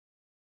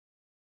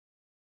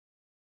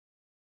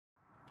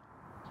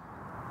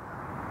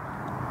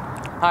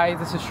Hi,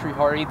 this is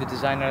Srihari, the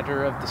design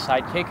editor of the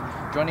Sidekick.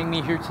 Joining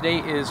me here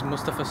today is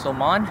Mustafa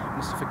Salman.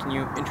 Mustafa, can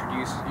you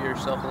introduce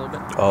yourself a little bit?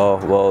 Oh,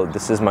 well,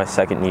 this is my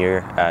second year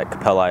at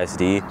Coppell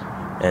ISD,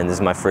 and this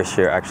is my first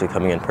year actually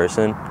coming in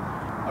person.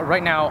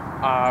 Right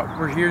now,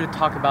 we're here to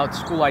talk about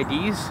school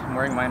IDs. I'm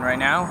wearing mine right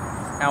now.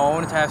 Now, I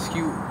wanted to ask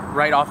you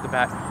right off the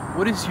bat,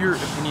 what is your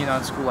opinion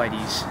on school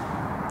IDs?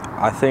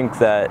 I think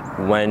that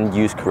when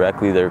used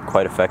correctly, they're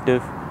quite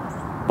effective,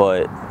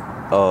 but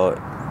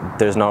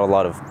there's not a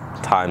lot of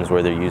times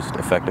where they're used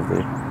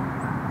effectively.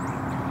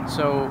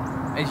 So,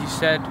 as you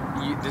said,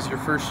 this is your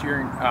first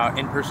year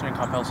in person in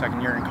Coppell,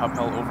 second year in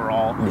Coppell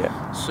overall.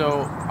 Yeah.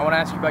 So, I want to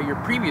ask you about your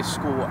previous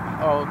school.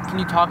 Can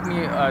you talk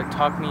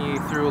me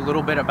through a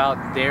little bit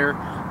about their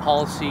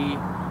policy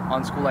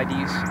on school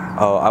IDs?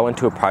 I went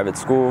to a private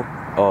school.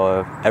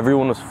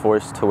 Everyone was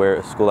forced to wear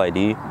a school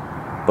ID,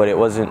 but it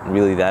wasn't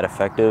really that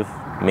effective,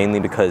 mainly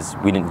because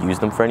we didn't use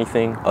them for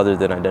anything other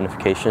than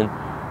identification.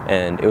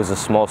 And it was a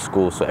small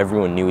school, so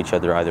everyone knew each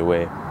other either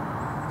way.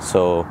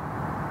 So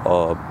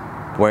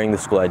wearing the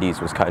school IDs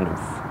was kind of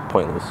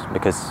pointless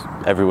because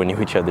everyone knew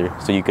each other,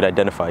 so you could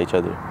identify each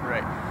other.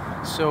 Right.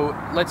 So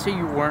let's say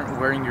you weren't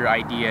wearing your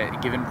ID at a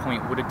given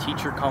point. Would a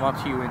teacher come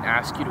up to you and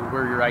ask you to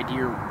wear your ID,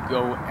 or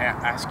go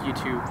ask you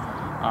to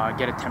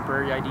get a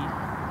temporary ID?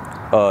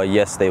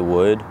 Yes, they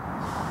would.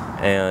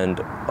 And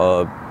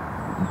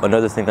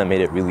another thing that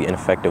made it really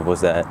ineffective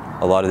was that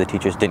a lot of the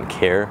teachers didn't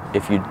care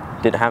if you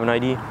didn't have an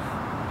ID.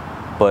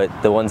 But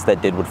the ones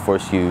that did would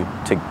force you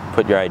to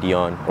put your ID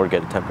on or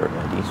get a temporary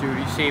ID. So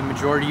you say a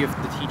majority of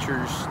the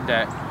teachers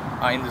that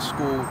in the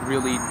school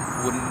really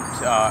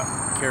wouldn't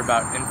care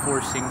about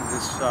enforcing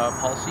this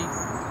policy?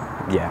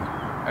 Yeah.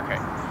 Okay.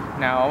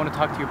 Now I want to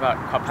talk to you about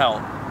Coppell.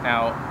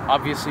 Now,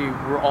 obviously,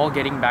 we're all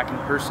getting back in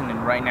person,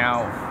 and right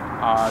now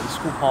the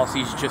school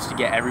policy is just to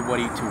get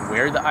everybody to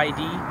wear the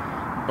ID.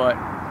 But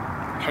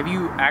have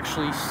you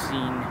actually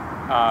seen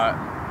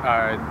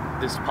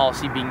this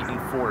policy being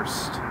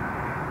enforced?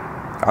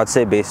 I'd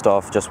say based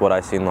off just what I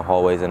see in the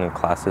hallways and in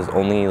classes,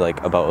 only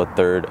like about a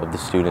third of the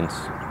students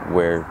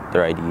wear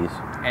their IDs.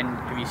 And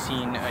have you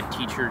seen a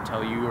teacher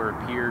tell you or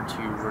a peer to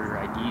wear your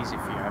IDs if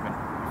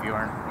you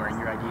aren't wearing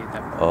your ID at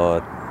that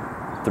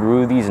point?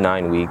 Through these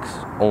 9 weeks,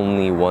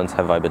 only once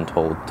have I been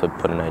told to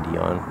put an ID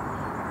on.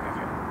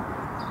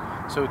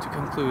 Okay. So to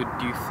conclude,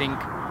 do you think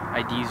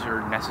IDs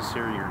are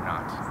necessary or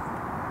not?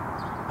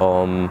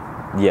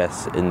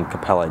 Yes, in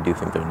Coppell I do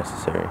think they're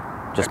necessary,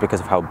 just Okay.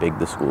 because of how big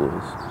the school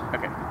is.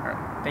 Okay.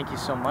 Thank you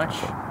so much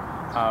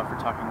for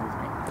talking with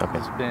me. Okay.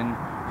 This has been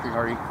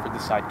Srihari for the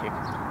Sidekick.